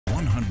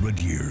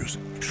100 years,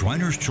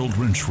 Shriners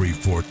Children's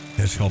Shreveport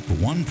has helped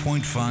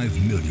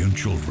 1.5 million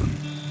children,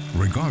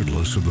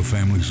 regardless of the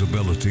family's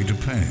ability to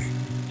pay.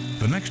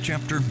 The next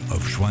chapter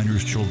of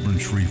Shriners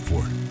Children's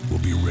Shreveport will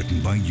be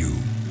written by you.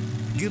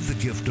 Give the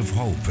gift of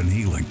hope and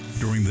healing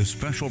during this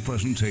special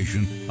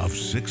presentation of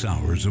 6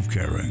 hours of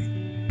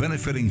caring,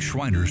 benefiting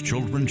Shriners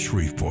Children's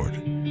Shreveport.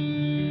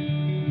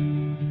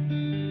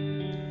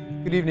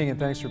 Good evening and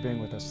thanks for being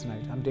with us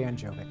tonight. I'm Dan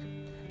Jovic.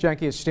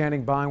 Jackie is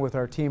standing by with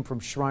our team from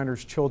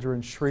Shriners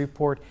Children's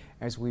Shreveport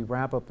as we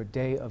wrap up a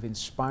day of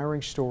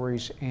inspiring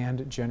stories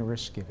and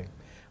generous giving.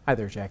 Hi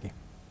there, Jackie.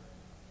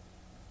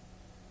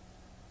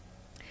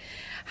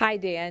 Hi,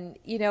 Dan.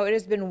 You know, it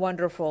has been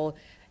wonderful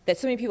that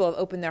so many people have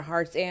opened their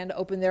hearts and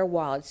opened their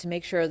wallets to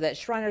make sure that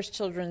Shriners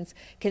Children's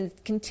can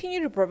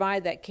continue to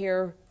provide that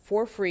care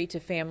for free to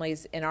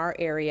families in our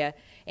area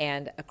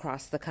and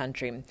across the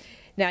country.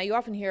 Now, you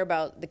often hear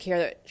about the care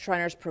that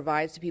Shriners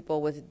provides to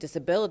people with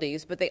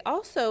disabilities, but they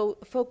also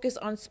focus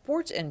on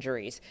sports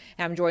injuries.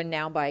 I'm joined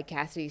now by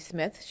Cassidy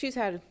Smith. She's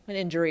had an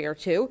injury or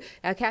two.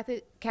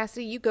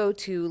 Cassidy, you go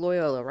to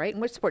Loyola, right?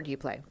 And which sport do you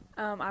play?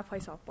 I play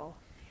softball.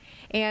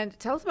 And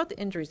tell us about the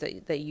injuries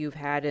that you've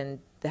had and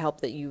the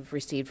help that you've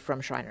received from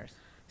Shriners.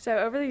 So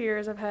over the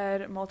years, I've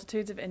had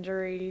multitudes of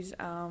injuries.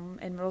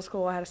 In middle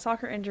school, I had a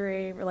soccer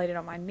injury related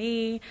on my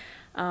knee.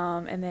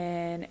 And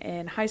then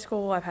in high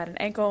school, I've had an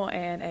ankle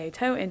and a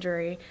toe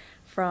injury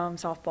from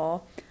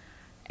softball.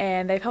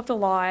 And they've helped a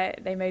lot.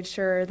 They made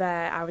sure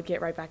that I would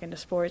get right back into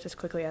sports as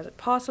quickly as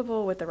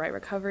possible with the right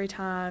recovery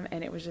time.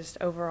 And it was just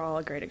overall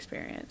a great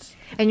experience.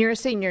 And you're a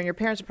senior, and your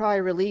parents are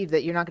probably relieved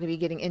that you're not going to be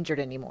getting injured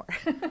anymore.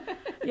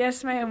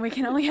 Yes, ma'am. We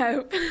can only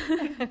hope.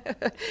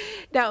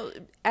 Now,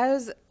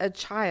 as a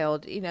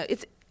child, you know,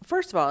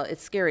 first of all,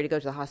 it's scary to go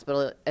to the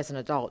hospital as an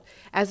adult.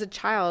 As a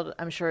child,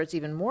 I'm sure it's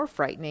even more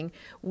frightening.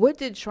 What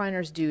did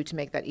Shriners do to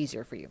make that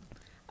easier for you?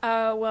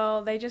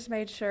 Well, they just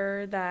made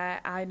sure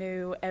that I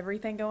knew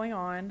everything going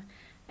on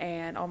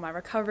and all my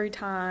recovery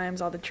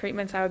times, all the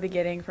treatments I would be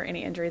getting for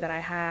any injury that I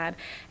had.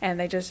 And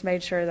they just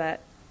made sure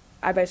that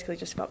I basically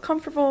just felt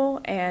comfortable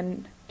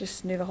and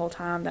just knew the whole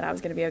time that I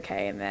was going to be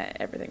okay and that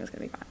everything was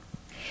going to be fine.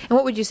 And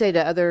what would you say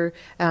to other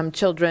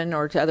children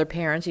or to other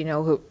parents, you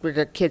know, who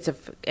their kids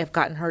have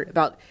gotten hurt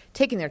about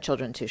taking their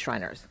children to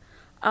Shriners?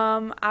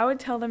 I would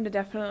tell them to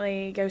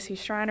definitely go see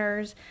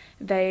Shriners.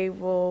 They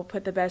will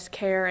put the best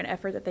care and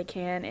effort that they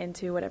can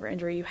into whatever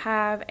injury you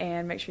have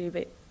and make sure you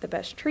get the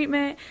best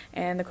treatment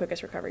and the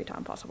quickest recovery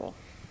time possible.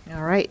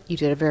 All right. You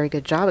did a very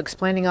good job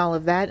explaining all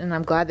of that, and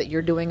I'm glad that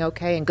you're doing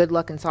okay, and good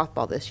luck in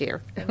softball this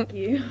year. Thank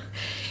you.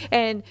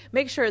 And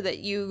make sure that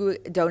you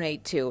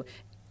donate too.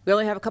 We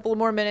only have a couple of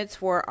more minutes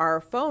for our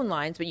phone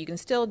lines, but you can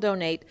still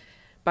donate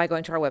by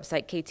going to our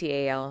website,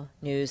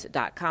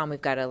 ktalnews.com.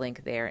 We've got a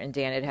link there. And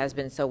Dan, it has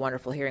been so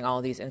wonderful hearing all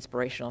of these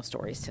inspirational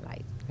stories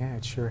tonight. Yeah,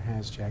 it sure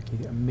has, Jackie.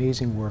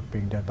 Amazing work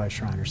being done by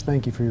Shriners.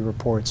 Thank you for your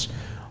reports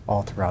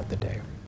all throughout the day.